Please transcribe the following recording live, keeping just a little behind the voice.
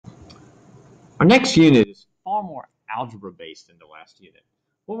Our next unit is far more algebra based than the last unit.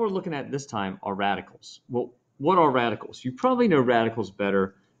 What we're looking at this time are radicals. Well, what are radicals? You probably know radicals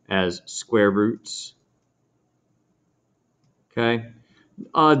better as square roots. Okay.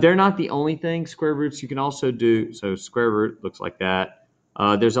 They're not the only thing. Square roots you can also do. So square root looks like that.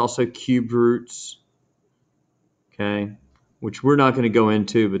 There's also cube roots. Okay. Which we're not going to go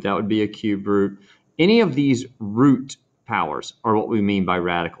into, but that would be a cube root. Any of these root powers are what we mean by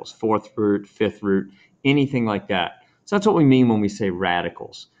radicals. Fourth root, fifth root, anything like that. So that's what we mean when we say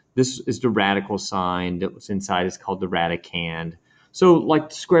radicals. This is the radical sign that was inside is called the radicand. So like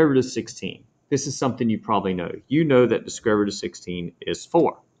the square root of 16. This is something you probably know. You know that the square root of 16 is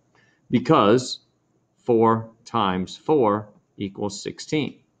 4 because 4 times 4 equals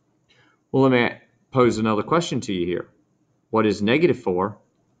 16. Well, let me pose another question to you here. What is negative 4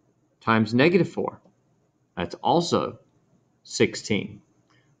 times negative 4? That's also 16.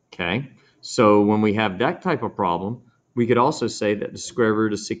 Okay, so when we have that type of problem, we could also say that the square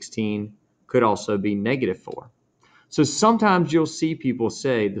root of 16 could also be negative 4. So sometimes you'll see people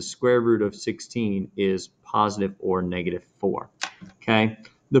say the square root of 16 is positive or negative 4. Okay,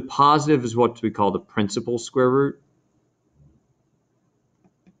 the positive is what we call the principal square root.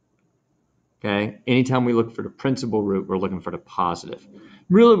 Okay, anytime we look for the principal root, we're looking for the positive.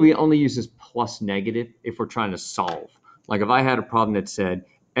 Really, we only use this plus negative if we're trying to solve. Like if I had a problem that said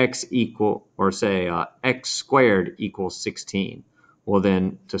x equal, or say x squared equals 16. Well,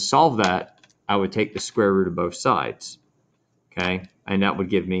 then to solve that, I would take the square root of both sides. Okay, and that would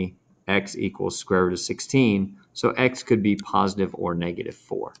give me x equals square root of 16. So x could be positive or negative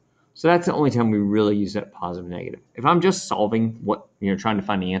 4. So that's the only time we really use that positive and negative. If I'm just solving what, trying to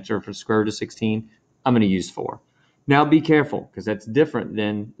find the answer for square root of 16, I'm going to use 4. Now be careful, because that's different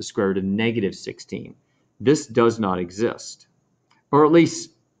than the square root of negative 16. This does not exist, or at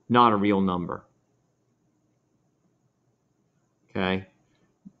least not a real number. Okay.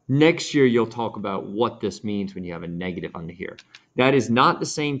 Next year, you'll talk about what this means when you have a negative under here. That is not the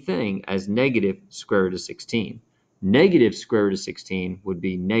same thing as negative square root of 16. Negative square root of 16 would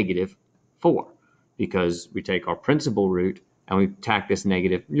be negative 4 because we take our principal root and we tack this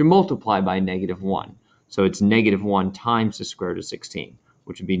negative. You multiply by negative 1. So it's negative 1 times the square root of 16,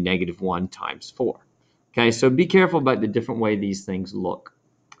 which would be negative 1 times 4. Okay, so be careful about the different way these things look.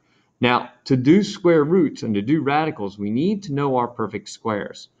 Now, to do square roots and to do radicals, we need to know our perfect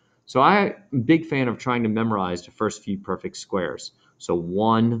squares. So I'm a big fan of trying to memorize the first few perfect squares. So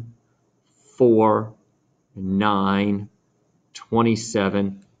 1, 4, 9,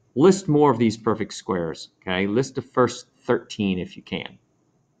 27. List more of these perfect squares, okay? List the first 13 if you can.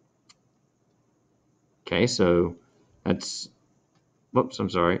 Okay, so that's, whoops, I'm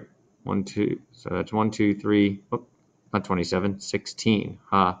sorry. 1, 2, so that's 1, 2, 3, whoop, not 27, 16.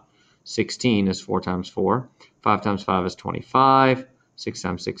 16 is 4 times 4. 5 times 5 is 25. 6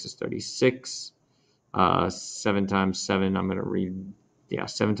 times 6 is 36. 7 times 7, I'm going to read,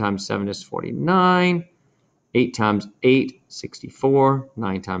 7 times 7 is 49. 8 times 8, 64.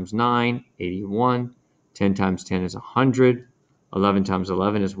 9 times 9, 81. 10 times 10 is 100. 11 times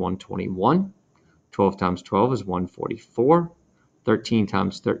 11 is 121. 12 times 12 is 144. 13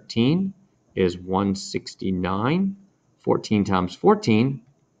 times 13 is 169. 14 times 14,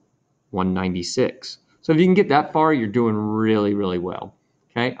 196. So if you can get that far, you're doing really, really well.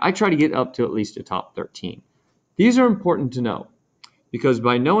 Okay, I try to get up to at least the top 13. These are important to know because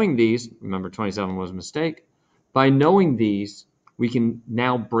by knowing these, remember 27 was a mistake, by knowing these, we can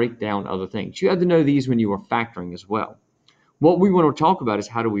now break down other things. You had to know these when you were factoring as well. What we want to talk about is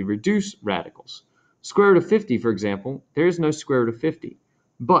how do we reduce radicals. Square root of 50, for example, there is no square root of 50,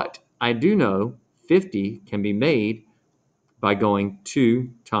 but I do know 50 can be made by going 2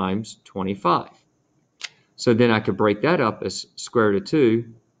 times 25. So then I could break that up as square root of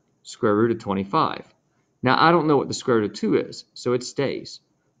 2, square root of 25. Now, I don't know what the square root of 2 is, so it stays.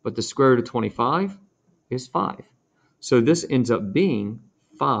 But the square root of 25 is 5. So this ends up being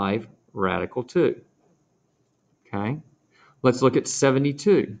 5 radical 2. Okay? Let's look at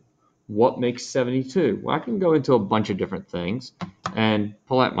 72. What makes 72? Well, I can go into a bunch of different things and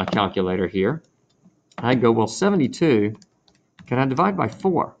pull out my calculator here. I go, well, 72, can I divide by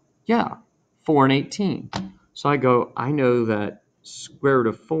 4? Yeah, 4 and 18. So I go, I know that square root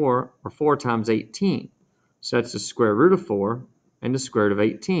of 4, or 4 times 18. So that's the square root of 4 and the square root of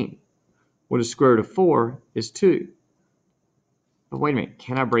 18. Well, the square root of 4 is 2. But wait a minute,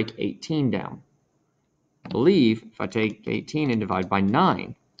 can I break 18 down? I believe if I take 18 and divide by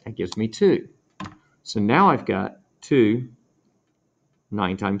 9, that gives me 2. So now I've got 2,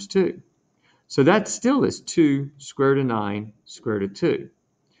 9 times 2. So that still is 2 square root of 9 square root of 2.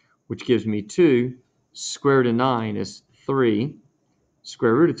 which gives me 2. Square root of 9 is 3.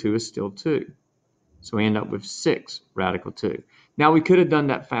 Square root of 2 is still 2. So we end up with 6 radical 2. Now we could have done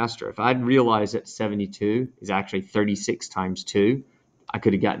that faster. If I'd realized that 72 is actually 36 times 2, I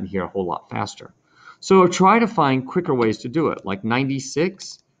could have gotten here a whole lot faster. So try to find quicker ways to do it, like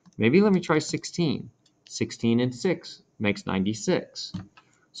 96. Maybe let me try 16. 16 and 6 makes 96.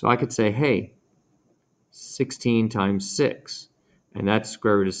 So I could say, hey, 16 times 6. And that's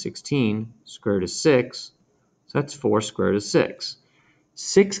square root of 16, square root of 6. So that's 4 square root of 6.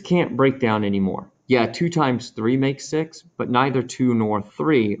 6 can't break down anymore. Yeah, 2 times 3 makes 6, but neither 2 nor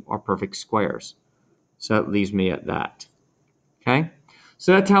 3 are perfect squares. So that leaves me at that. Okay?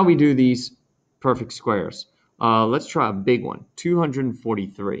 So that's how we do these perfect squares. Let's try a big one,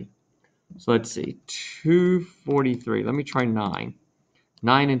 243. So let's see, 243. Let me try 9.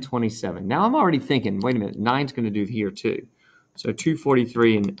 9 and 27. Now I'm already thinking, wait a minute, 9's going to do here too. So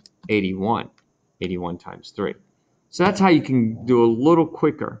 243 and 81. 81 times 3. So that's how you can do a little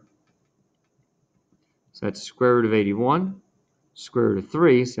quicker. So that's square root of 81, square root of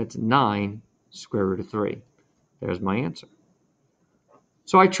 3, so that's 9, square root of 3. There's my answer.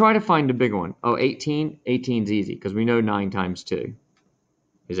 So I try to find a big one. Oh, 18? 18's easy because we know 9 times 2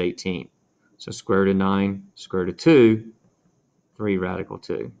 is 18. So square root of 9, square root of 2, 3 radical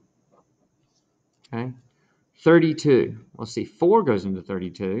 2. Okay. 32. Let's see, 4 goes into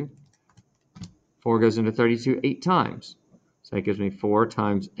 32. 4 goes into 32 8 times. So that gives me 4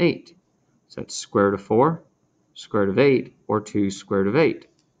 times 8. So that's square root of 4, square root of 8, or 2 square root of 8.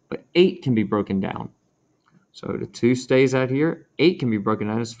 But 8 can be broken down. So the 2 stays out here. 8 can be broken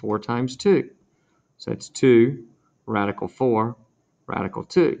down as 4 times 2. So that's 2 radical 4 radical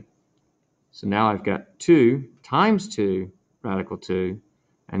 2. So now I've got 2 times 2 radical 2,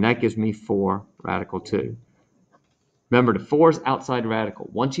 and that gives me 4 radical 2. Remember, the 4 is outside radical.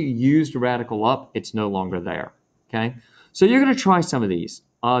 Once you use the radical up, it's no longer there. Okay? So you're going to try some of these.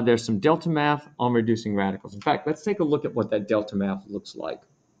 There's some delta math on reducing radicals. In fact, let's take a look at what that delta math looks like.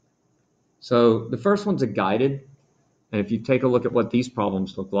 So the first one's a guided. And if you take a look at what these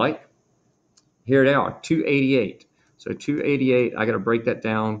problems look like, here they are, 288. So 288, I got to break that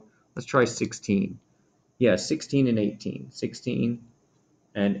down. Let's try 16. Yeah, 16 and 18. 16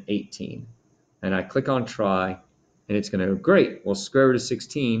 and 18. And I click on try, and it's going to go, great. Well, square root of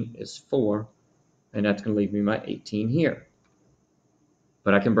 16 is 4, and that's going to leave me my 18 here.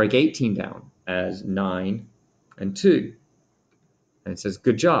 But I can break 18 down as 9 and 2. And it says,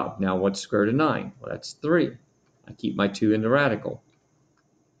 good job. Now what's square root of 9? Well, that's 3. I keep my 2 in the radical.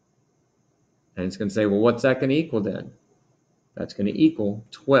 And it's going to say, well, what's that going to equal then? That's going to equal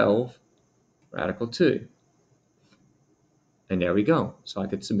 12 radical 2. And there we go. So I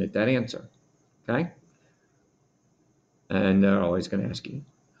could submit that answer. Okay? And they're always going to ask you.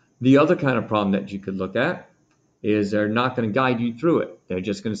 The other kind of problem that you could look at is they're not going to guide you through it. They're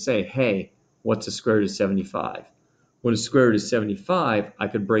just going to say, hey, what's the square root of 75? Well, the square root of 75, I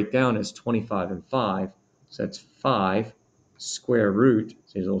could break down as 25 and 5. So that's 5 square root.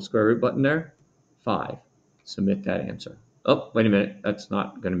 See the little square root button there? 5. Submit that answer. Oh, wait a minute. That's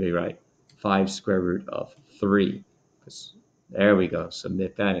not going to be right. 5 square root of 3. There we go.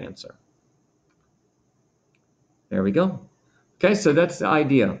 Submit that answer. There we go. Okay, so that's the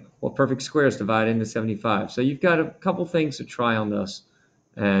idea. Well, perfect squares divide into 75. So you've got a couple things to try on this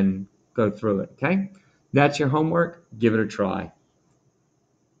and go through it, okay? That's your homework. Give it a try.